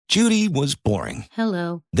Judy was boring.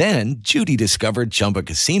 Hello. Then Judy discovered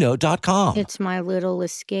ChumbaCasino.com. It's my little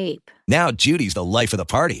escape. Now Judy's the life of the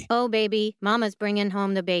party. Oh, baby, mama's bringing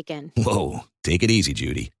home the bacon. Whoa, take it easy,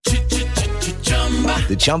 Judy.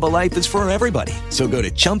 The Chumba life is for everybody. So go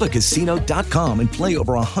to ChumbaCasino.com and play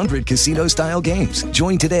over 100 casino-style games.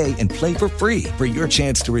 Join today and play for free for your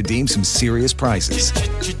chance to redeem some serious prizes.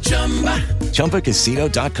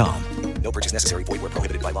 ChumbaCasino.com. No purchase necessary. Void where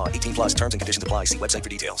prohibited by law. 18 plus terms and conditions apply. See website for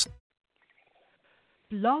details.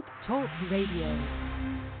 Blog Talk Radio.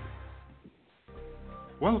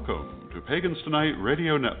 Welcome to Pagans Tonight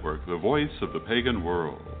Radio Network, the voice of the pagan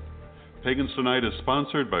world. Pagans Tonight is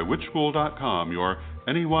sponsored by witchschool.com, your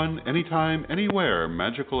anyone, anytime, anywhere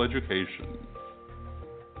magical education.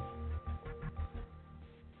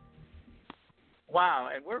 Wow,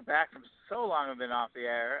 and we're back from so long we've been off the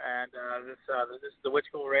air, and this is the Witch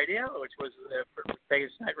School Radio, which was for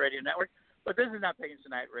Pagans Tonight Radio Network, but this is not Pagans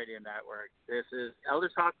Tonight Radio Network. This is Elder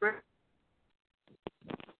Talk Radio.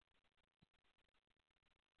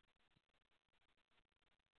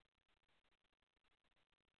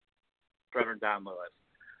 Reverend Don Lewis.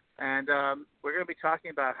 And we're going to be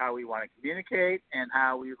talking about how we want to communicate and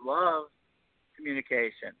how we love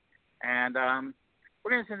communication. And we're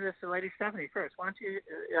going to send this to Lady Stephanie first. Why don't you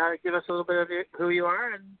give us a little bit of who you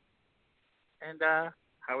are and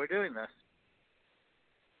how we're doing this.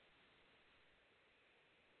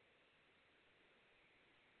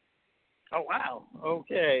 Oh, wow.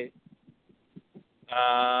 Okay.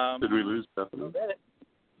 Did we lose Stephanie?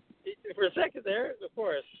 For a second there, of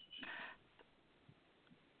course.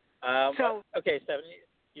 Okay, Stephanie,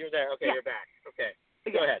 you're there. Okay, yeah. You're back. Okay,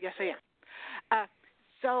 go ahead. Yes, I am.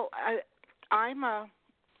 I'm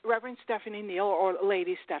Reverend Stephanie Neal, or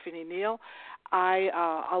Lady Stephanie Neal. I,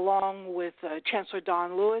 along with Chancellor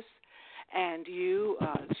Don Lewis and you,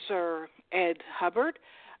 Sir Ed Hubbard,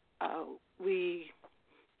 we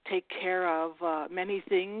take care of many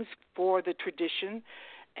things for the tradition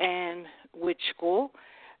and witch school.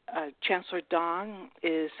 Chancellor Don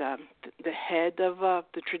is the head of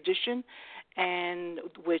the tradition, and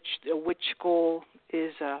which the witch school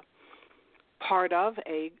is part of,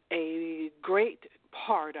 a great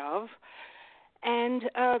part of. And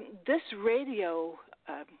this radio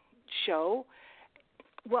show,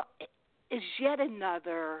 well, is yet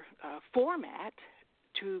another format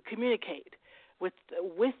to communicate with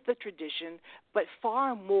the tradition, but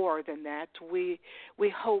far more than that. We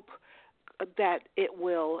hope that it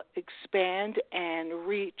will expand and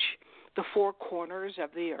reach the four corners of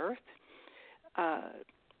the earth.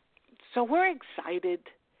 So we're excited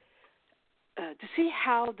to see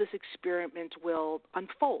how this experiment will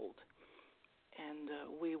unfold. And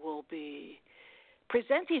we will be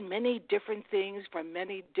presenting many different things from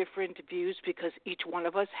many different views, because each one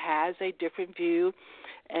of us has a different view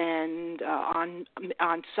and on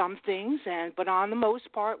some things, but on the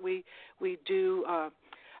most part we do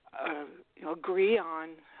agree on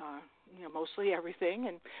mostly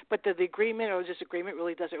everything, but the agreement or disagreement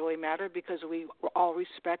really doesn't really matter, because we all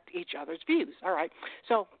respect each other's views. All right,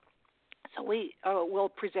 so we will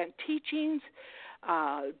present teachings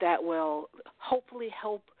that will hopefully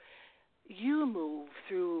help you move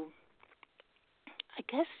through, I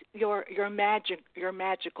guess, your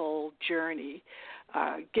magical journey,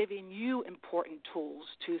 giving you important tools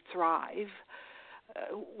to thrive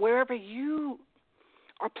wherever you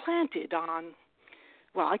are planted on,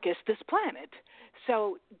 well, I guess this planet.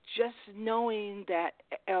 So just knowing that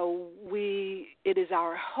it is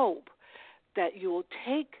our hope that you will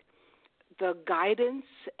take the guidance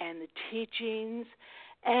and the teachings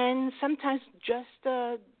and sometimes just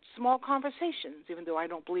small conversations, even though I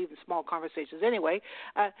don't believe in small conversations anyway,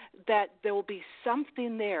 that there will be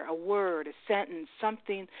something there, a word, a sentence,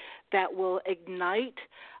 something that will ignite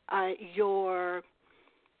your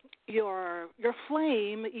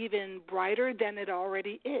flame even brighter than it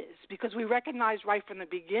already is, because we recognize right from the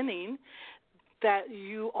beginning that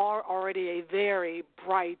you are already a very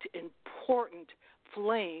bright, important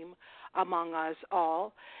flame among us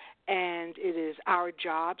all, and it is our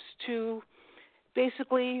jobs to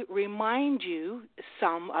basically remind you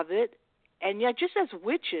some of it. And yet, just as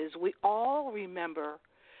witches, we all remember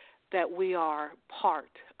that we are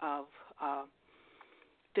part of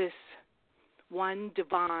this one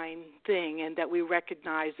divine thing, and that we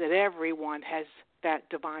recognize that everyone has that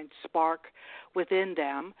divine spark within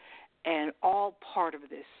them, and all part of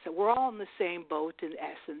this. So we're all in the same boat in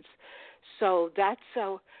essence. So that's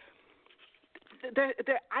so.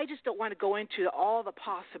 I just don't want to go into all the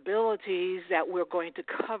possibilities that we're going to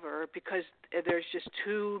cover, because there's just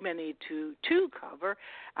too many to cover.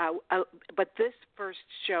 But this first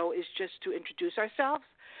show is just to introduce ourselves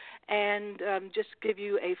and just give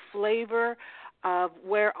you a flavor of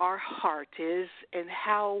where our heart is and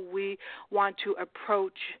how we want to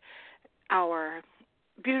approach our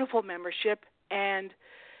beautiful membership and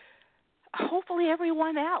hopefully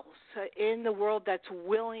everyone else in the world that's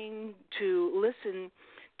willing to listen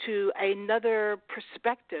to another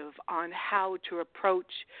perspective on how to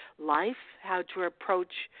approach life, how to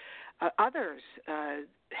approach others,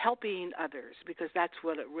 helping others, because that's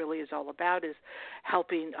what it really is all about, is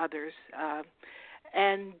helping others.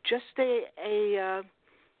 And just to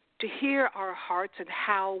hear our hearts and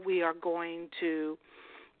how we are going to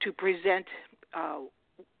present to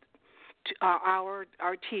our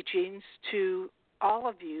teachings to all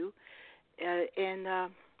of you in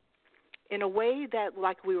a way that,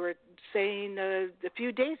 like we were saying a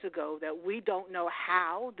few days ago, that we don't know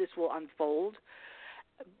how this will unfold,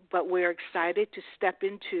 but we're excited to step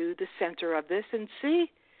into the center of this and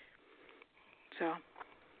see. So.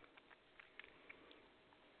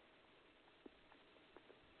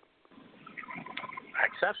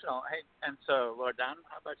 Exceptional. Hey, and so, Lord Don,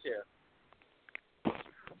 how about you?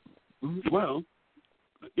 Well,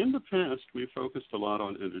 in the past, we focused a lot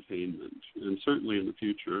on entertainment, and certainly in the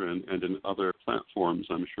future and in other platforms,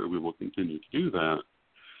 I'm sure we will continue to do that.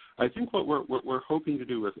 I think what we're hoping to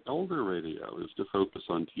do with Elder Radio is to focus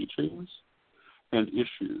on teachings and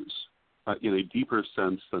issues in a deeper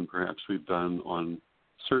sense than perhaps we've done on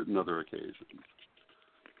certain other occasions.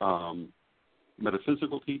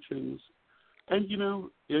 Metaphysical teachings, and,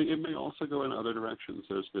 it may also go in other directions.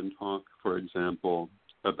 There's been talk, for example,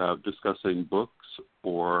 about discussing books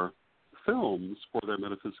or films for their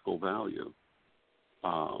metaphysical value,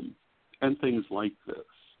 and things like this.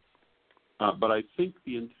 But I think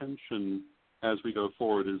the intention as we go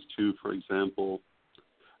forward is to, for example,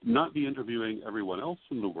 not be interviewing everyone else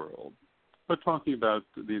in the world, but talking about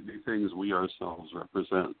the things we ourselves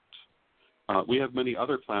represent. We have many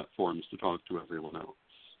other platforms to talk to everyone else.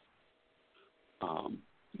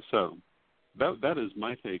 So that is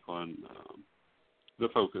my take on the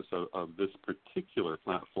focus of this particular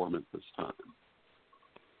platform at this time.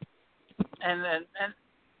 And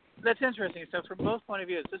that's interesting. So from both point of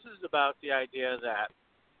views, this is about the idea that,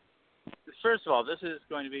 first of all, this is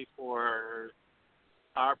going to be for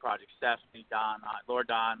our project, Stephanie, Don, Lord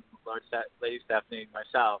Don, Lady Stephanie,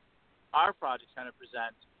 myself. Our project's going to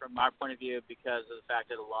present from our point of view because of the fact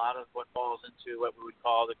that a lot of what falls into what we would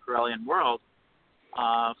call the Correllian world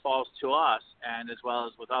falls to us, and as well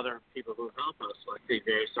as with other people who help us, like the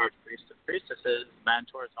various archpriests and priestesses,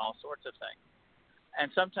 mentors, and all sorts of things.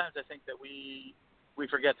 And sometimes I think that we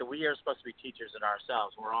forget that we are supposed to be teachers in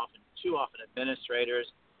ourselves. We're too often administrators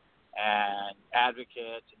and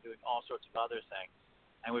advocates and doing all sorts of other things,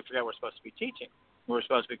 and we forget we're supposed to be teaching. We're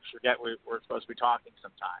supposed to be talking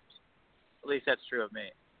sometimes. At least that's true of me.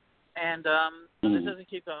 And this doesn't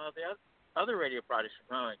keep the other radio projects from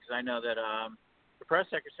growing, because I know that the press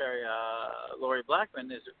secretary, Lori Blackman,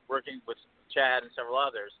 is working with Chad and several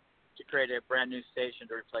others to create a brand new station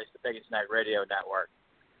to replace the Pagan Tonight Radio Network.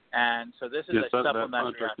 And so this is a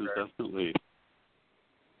supplementary effort. That project is definitely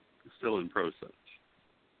still in process.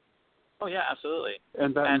 Oh, yeah, absolutely.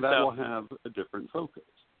 And that will have a different focus.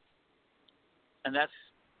 And that's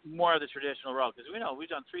more of the traditional role, because we know we've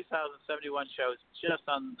done 3,071 shows just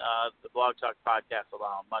on the Blog Talk podcast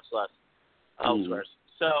alone, much less elsewhere.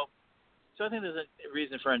 So I think there's a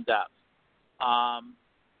reason for in-depth.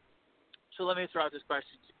 So let me throw out this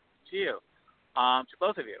question to you, to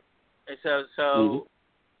both of you. And so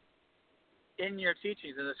in your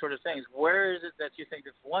teachings and this sort of things, where is it that you think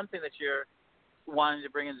is one thing that you're wanting to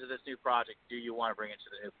bring into this new project? Do you want to bring into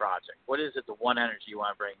the new project? What is it, the one energy you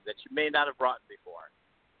want to bring that you may not have brought before?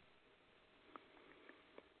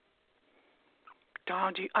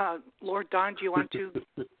 Don, Lord Don, do you want to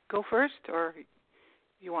go first, or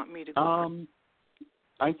you want me to go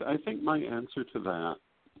first? I think my answer to that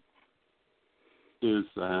is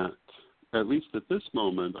that, at least at this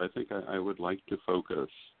moment, I think I would like to focus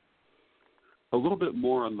a little bit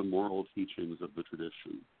more on the moral teachings of the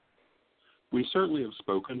tradition. We certainly have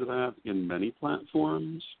spoken to that in many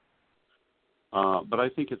platforms, but I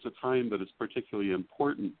think it's a time that is particularly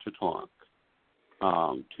important to talk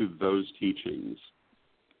to those teachings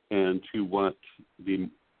and to what the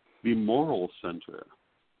moral center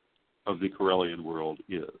of the Correllian world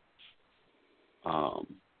is.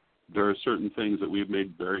 There are certain things that we've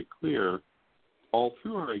made very clear all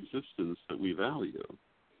through our existence that we value.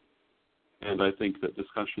 And I think that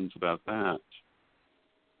discussions about that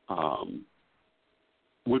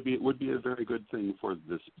would be a very good thing for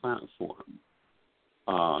this platform.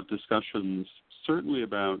 Discussions certainly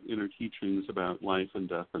about inner teachings about life and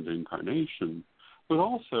death and incarnation, but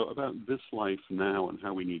also about this life now and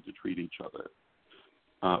how we need to treat each other.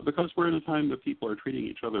 Because we're in a time that people are treating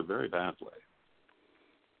each other very badly.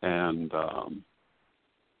 And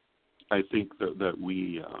I think that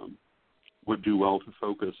we would do well to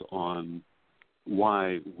focus on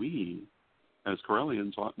why we, as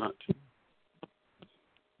Correllians, ought not to.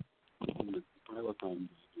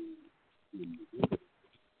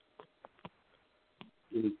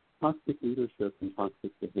 Is toxic leadership and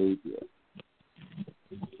toxic behavior.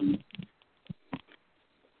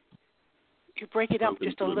 You break it up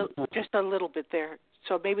just a little bit there.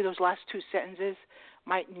 So maybe those last two sentences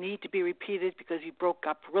might need to be repeated because you broke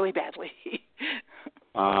up really badly.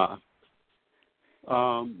 Well,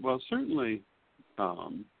 certainly,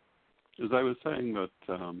 as I was saying,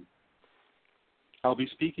 that I'll be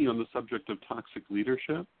speaking on the subject of toxic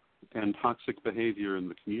leadership and toxic behavior in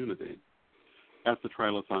the community at the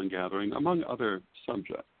Trilathon gathering, among other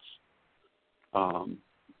subjects.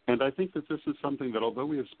 And I think that this is something that, although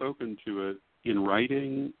we have spoken to it in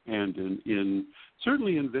writing and in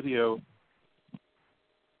certainly in video,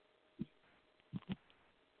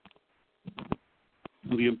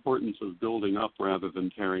 the importance of building up rather than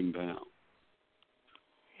tearing down.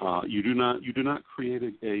 You do not create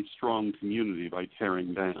a strong community by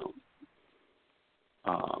tearing down.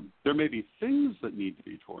 There may be things that need to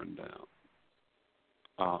be torn down,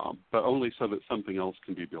 but only so that something else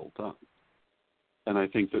can be built up. And I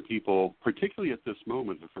think that people, particularly at this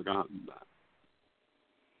moment, have forgotten that.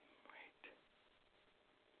 Right.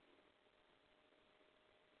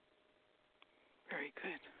 Very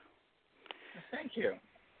good. Thank you.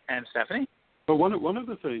 And Stephanie? But one of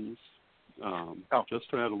the things, just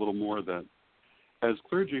to add a little more, that as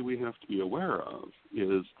clergy we have to be aware of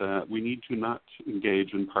is that we need to not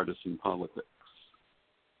engage in partisan politics.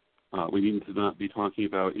 We need to not be talking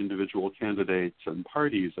about individual candidates and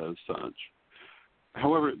parties as such.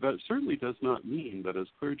 However, that certainly does not mean that as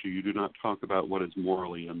clergy you do not talk about what is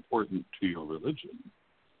morally important to your religion.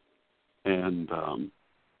 And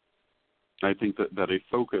I think that a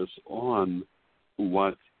focus on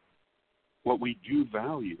what we do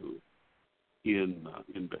value in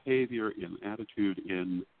behavior, in attitude,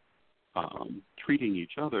 in treating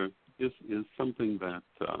each other is something that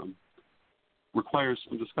requires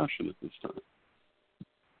some discussion at this time.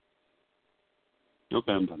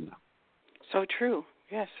 Okay, I'm done now. So true.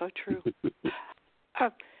 Yes, so true.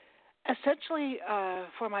 Essentially,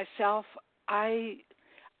 for myself, I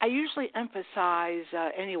usually emphasize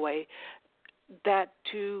anyway that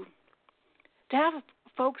to have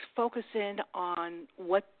folks focus in on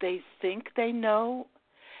what they think they know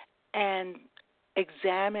and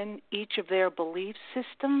examine each of their belief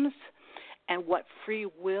systems and what free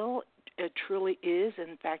will truly is.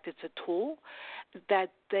 In fact, it's a tool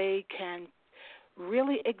that they can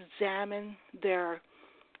really examine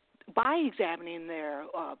by examining their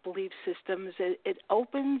belief systems, it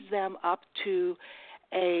opens them up to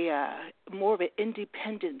a more of an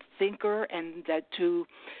independent thinker, and that to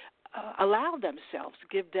allow themselves,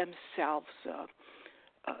 give themselves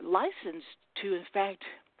license to, in fact,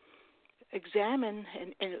 examine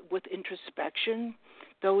and with introspection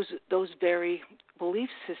those very belief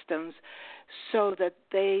systems, so that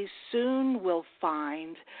they soon will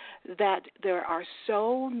find that there are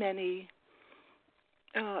so many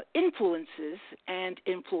influences and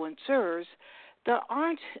influencers that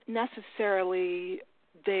aren't necessarily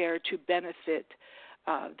there to benefit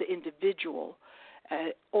the individual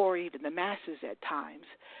or even the masses at times.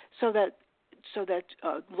 So that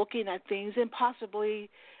looking at things, and possibly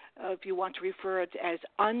if you want to refer it as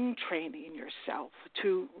untraining yourself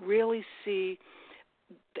to really see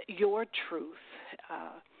your truth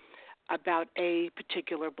about a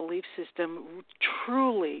particular belief system,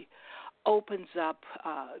 truly opens up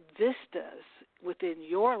vistas within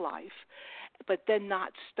your life, but then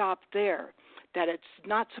not stop there. That it's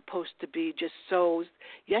not supposed to be just so,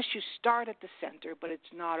 yes, you start at the center, but it's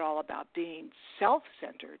not all about being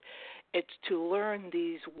self-centered. It's to learn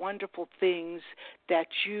these wonderful things that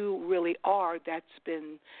you really are, that's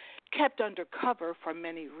been kept undercover for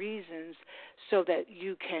many reasons, so that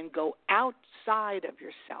you can go outside of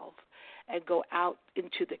yourself and go out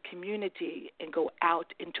into the community and go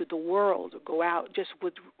out into the world, or go out just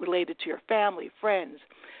related to your family, friends,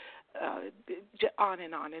 on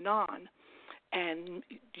and on and on. And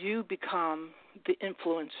you become the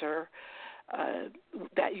influencer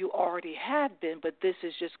that you already have been, but this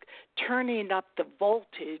is just turning up the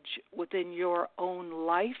voltage within your own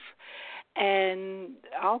life. And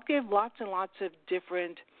I'll give lots and lots of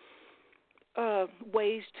different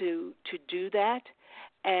ways to do that.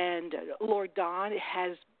 And Lord Don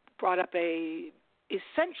has brought up a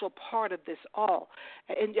essential part of this all,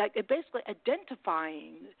 and basically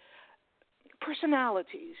identifying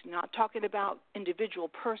personalities, not talking about individual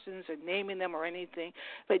persons and naming them or anything,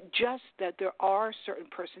 but just that there are certain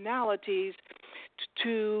personalities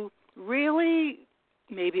to really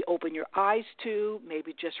maybe open your eyes to,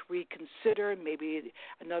 maybe just reconsider, maybe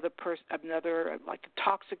another like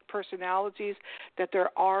toxic personalities, that there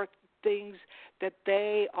are things that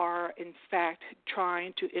they are in fact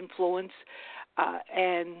trying to influence,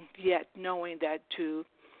 and yet knowing that to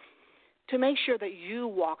make sure that you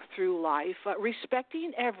walk through life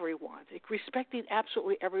respecting everyone, respecting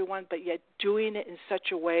absolutely everyone, but yet doing it in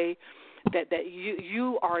such a way that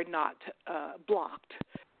you are not blocked,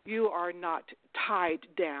 you are not tied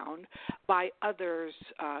down by others,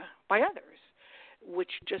 which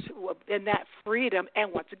just in that freedom,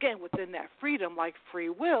 and once again within that freedom, like free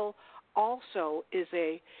will, also is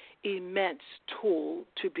a immense tool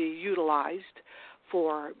to be utilized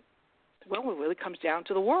for, well, it really comes down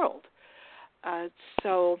to the world.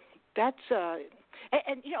 So that's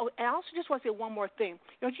and you know, I also just want to say one more thing.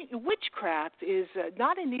 You know, witchcraft is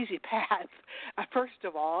not an easy path. First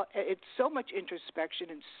of all, it's so much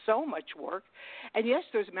introspection and so much work. And yes,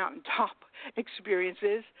 there's mountaintop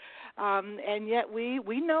experiences, and yet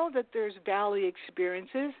we know that there's valley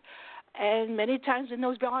experiences, and many times in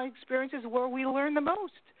those valley experiences where we learn the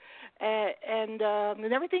most, and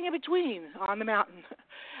everything in between on the mountain.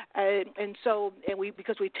 And so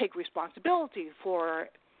because we take responsibility for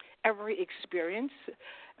every experience,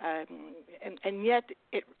 and yet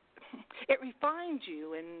it refines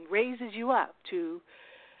you and raises you up to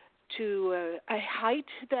a height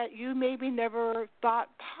that you maybe never thought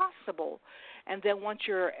possible. And then once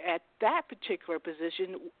you're at that particular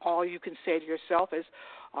position, all you can say to yourself is,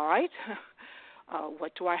 all right,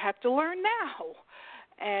 what do I have to learn now?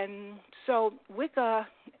 And so Wicca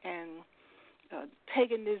and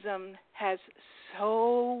paganism has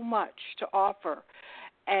so much to offer,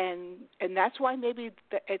 and that's why maybe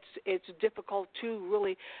it's difficult to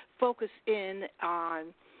really focus in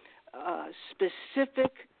on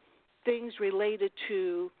specific things related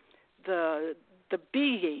to the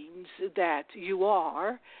beings that you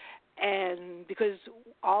are, and because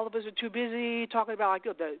all of us are too busy talking about like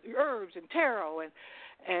the herbs and tarot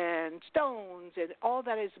and stones and all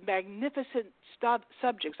that is magnificent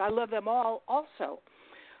subjects. I love them all also.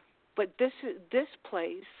 But this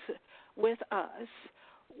place with us,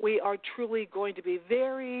 we are truly going to be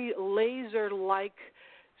very laser-like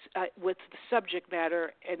with the subject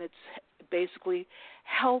matter, and it's basically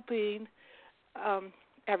helping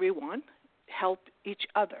everyone help each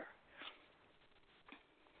other.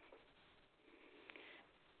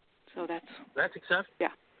 So that's exceptional.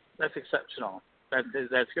 Yeah, that's exceptional. That's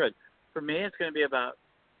good. For me, it's going to be about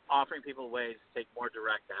offering people ways to take more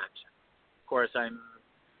direct action. Of course, I'm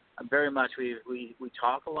very much, we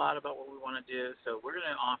talk a lot about what we want to do, so we're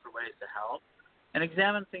going to offer ways to help and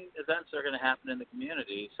examine events that are going to happen in the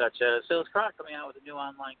community, such as Phyllis Crock coming out with new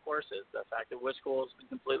online courses, the fact that Witch School has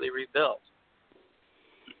been completely rebuilt,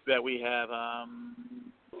 that we have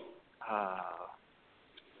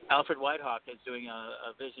Alfred Whitehawk is doing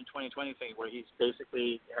a Vision 2020 thing where he's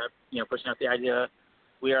basically pushing out the idea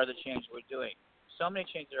we are the change we're doing. So many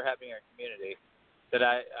changes are happening in our community that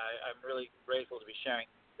I'm really grateful to be sharing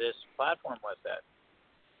this platform with it.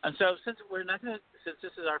 And so since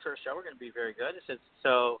this is our first show, we're going to be very good.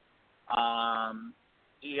 So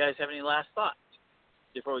do you guys have any last thoughts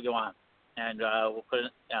before we go on? And we'll put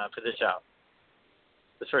it for this show,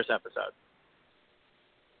 this first episode.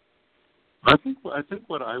 I think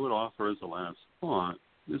what I would offer as a last thought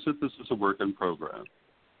is that this is a work in progress,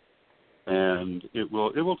 and it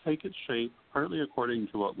will take its shape partly according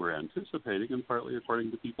to what we're anticipating and partly according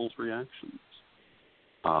to people's reactions.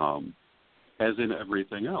 As in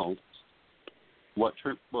everything else, what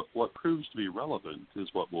proves to be relevant is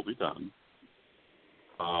what will be done.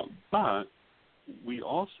 But we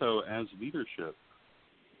also, as leadership,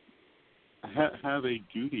 have a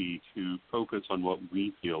duty to focus on what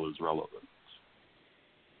we feel is relevant.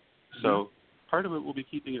 So part of it will be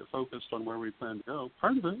keeping it focused on where we plan to go.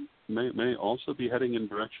 Part of it may also be heading in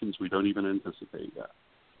directions we don't even anticipate yet.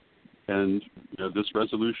 And this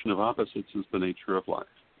resolution of opposites is the nature of life.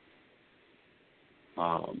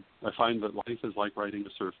 I find that life is like riding a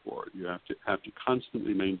surfboard. You have to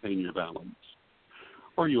constantly maintain your balance,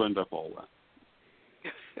 or you end up all wet.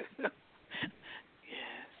 Yes,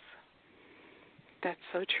 that's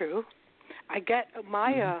so true. I get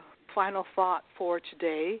my final thought for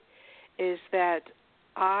today is that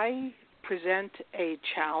I present a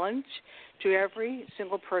challenge to every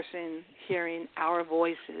single person hearing our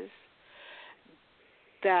voices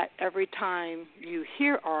that every time you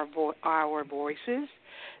hear our voices,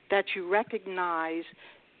 that you recognize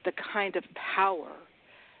the kind of power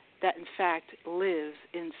that in fact lives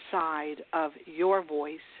inside of your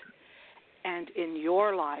voice and in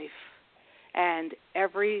your life, and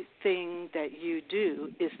everything that you do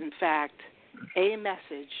is in fact a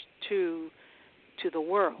message to the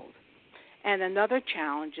world. And another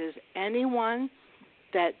challenge is anyone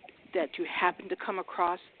that you happen to come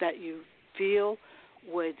across that you feel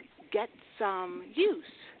would get some use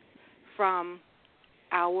from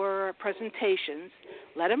our presentations,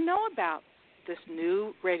 let them know about this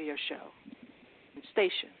new radio show and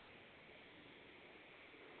station.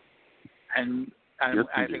 And Yes,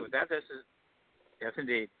 I think with that, this is, yes,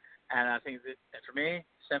 indeed. And I think that, and for me,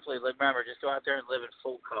 simply remember, just go out there and live in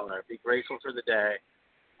full color. Be grateful for the day.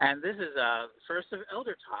 And this is the first of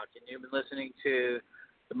Elder Talk, and you've been listening to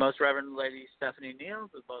the Most Reverend Lady Stephanie Neal,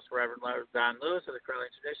 the Most Reverend Lord Don Lewis of the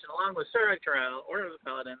Correllian tradition, along with Sir Correll, Order of the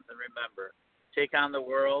Paladins. And remember, take on the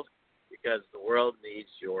world because the world needs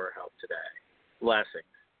your help today. Blessings.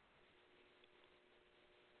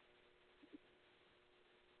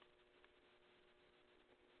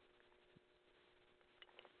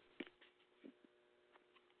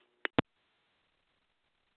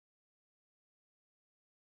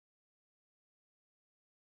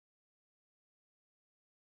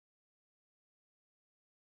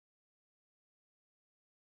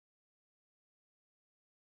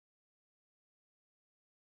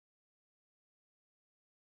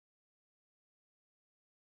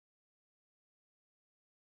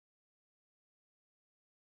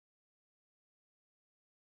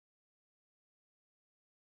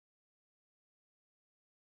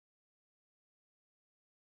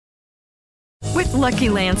 With Lucky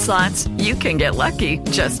Land Slots, you can get lucky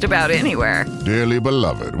just about anywhere. Dearly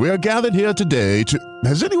beloved, we are gathered here today to...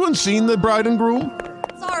 Has anyone seen the bride and groom?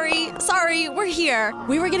 Sorry, we're here.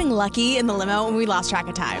 We were getting lucky in the limo and we lost track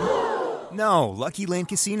of time. No, Lucky Land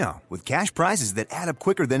Casino, with cash prizes that add up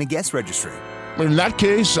quicker than a guest registry. In that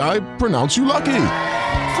case, I pronounce you lucky.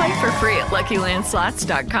 Play for free at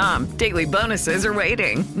LuckyLandSlots.com. Daily bonuses are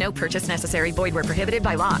waiting. No purchase necessary. Void where prohibited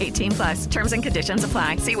by law. 18+. Terms and conditions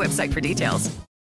apply. See website for details.